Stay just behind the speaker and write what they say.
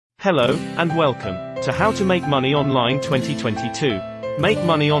Hello, and welcome to How to Make Money Online 2022. Make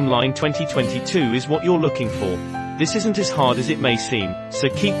Money Online 2022 is what you're looking for. This isn't as hard as it may seem, so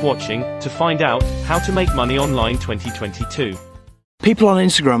keep watching to find out how to make money online 2022. People on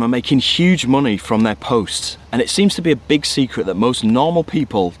Instagram are making huge money from their posts, and it seems to be a big secret that most normal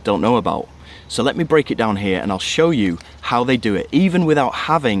people don't know about. So let me break it down here and I'll show you how they do it, even without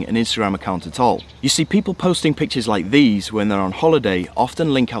having an Instagram account at all. You see, people posting pictures like these when they're on holiday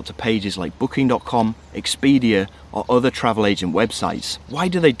often link out to pages like booking.com, Expedia, or other travel agent websites. Why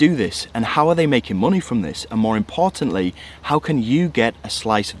do they do this, and how are they making money from this? And more importantly, how can you get a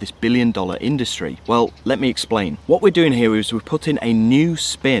slice of this billion-dollar industry? Well, let me explain. What we're doing here is we're putting a new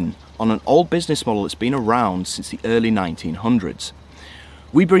spin on an old business model that's been around since the early 1900s.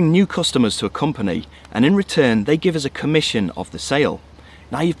 We bring new customers to a company, and in return they give us a commission of the sale.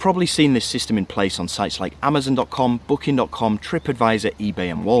 Now, you've probably seen this system in place on sites like Amazon.com, Booking.com, TripAdvisor,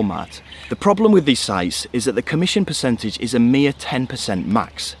 eBay and Walmart. The problem with these sites is that the commission percentage is a mere 10%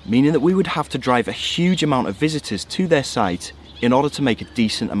 max, meaning that we would have to drive a huge amount of visitors to their site in order to make a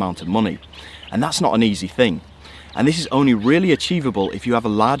decent amount of money. And that's not an easy thing. And this is only really achievable if you have a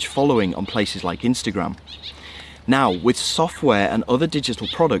large following on places like Instagram. Now, with software and other digital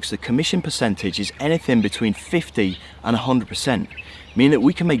products, the commission percentage is anything between 50 and 100%, meaning that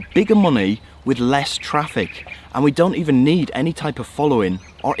we can make bigger money with less traffic, and we don't even need any type of following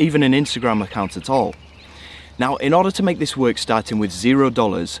or even an Instagram account at all. Now, in order to make this work starting with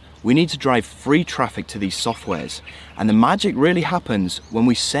 $0, we need to drive free traffic to these softwares. And the magic really happens when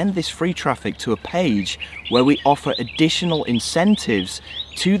we send this free traffic to a page where we offer additional incentives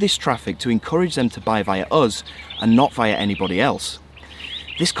to this traffic to encourage them to buy via us and not via anybody else.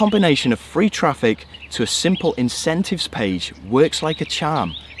 This combination of free traffic to a simple incentives page works like a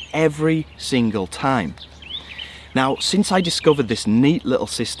charm every single time. Now, since I discovered this neat little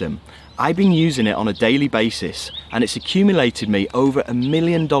system, I've been using it on a daily basis, and it's accumulated me over $1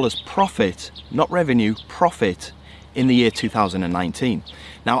 million profit, not revenue, profit, in the year 2019.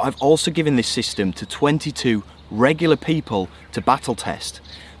 Now, I've also given this system to 22 regular people to battle test.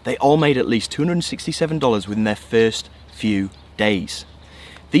 They all made at least $267 within their first few days.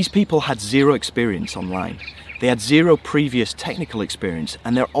 These people had zero experience online. They had zero previous technical experience,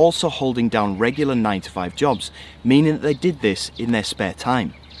 and they're also holding down regular 9-to-5 jobs, meaning that they did this in their spare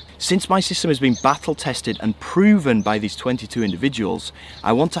time. Since my system has been battle tested and proven by these 22 individuals,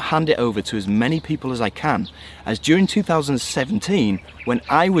 I want to hand it over to as many people as I can, as during 2017, when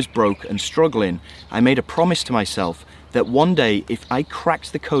I was broke and struggling, I made a promise to myself that one day, if I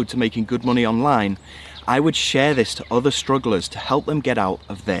cracked the code to making good money online, I would share this to other strugglers to help them get out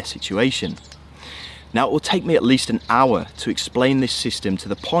of their situation. Now, it will take me at least an hour to explain this system to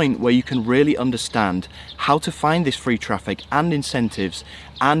the point where you can really understand how to find this free traffic and incentives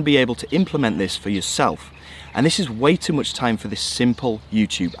and be able to implement this for yourself. And this is way too much time for this simple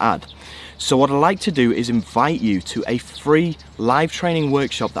YouTube ad. So what I'd like to do is invite you to a free live training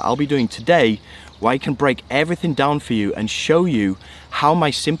workshop that I'll be doing today, where I can break everything down for you and show you how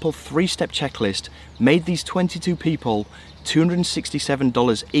my simple 3-step checklist made these 22 people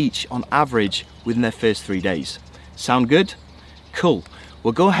 $267 each on average within their first 3 days. Sound good? Cool.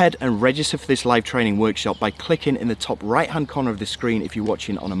 Well, go ahead and register for this live training workshop by clicking in the top right hand corner of the screen if you're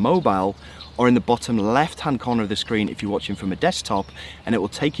watching on a mobile, or in the bottom left hand corner of the screen if you're watching from a desktop, and it will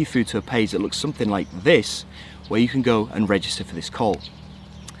take you through to a page that looks something like this, where you can go and register for this call.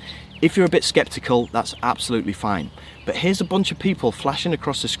 If you're a bit skeptical, that's absolutely fine. But here's a bunch of people flashing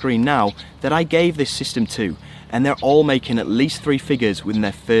across the screen now that I gave this system to, and they're all making at least 3 figures within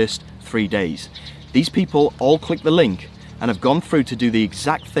their first 3 days. These people all clicked the link and have gone through to do the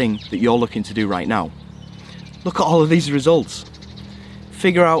exact thing that you're looking to do right now. Look at all of these results.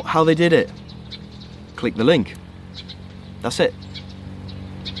 Figure out how they did it. Click the link. That's it.